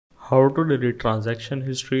How to delete transaction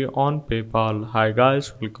history on PayPal. Hi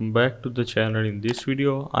guys, welcome back to the channel. In this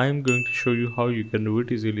video I am going to show you how you can do it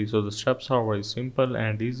easily. So the steps are very simple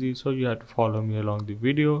and easy, so you have to follow me along the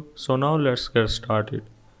video. So now let's get started.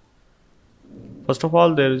 First of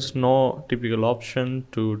all, there is no typical option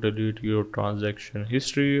to delete your transaction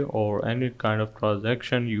history or any kind of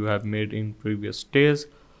transaction you have made in previous days.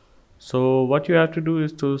 So what you have to do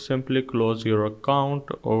is to simply close your account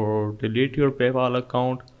or delete your PayPal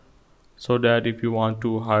account, so that if you want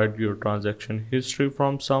to hide your transaction history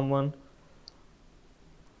from someone,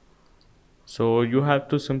 so you have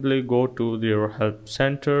to simply go to your help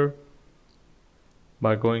center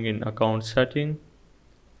by going in account setting,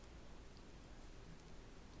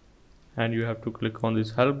 and you have to click on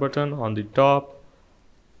this help button on the top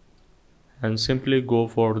and simply go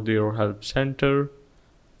for your help center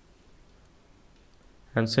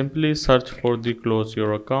and simply search for the close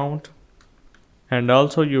your account, and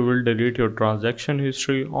also you will delete your transaction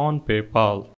history on PayPal.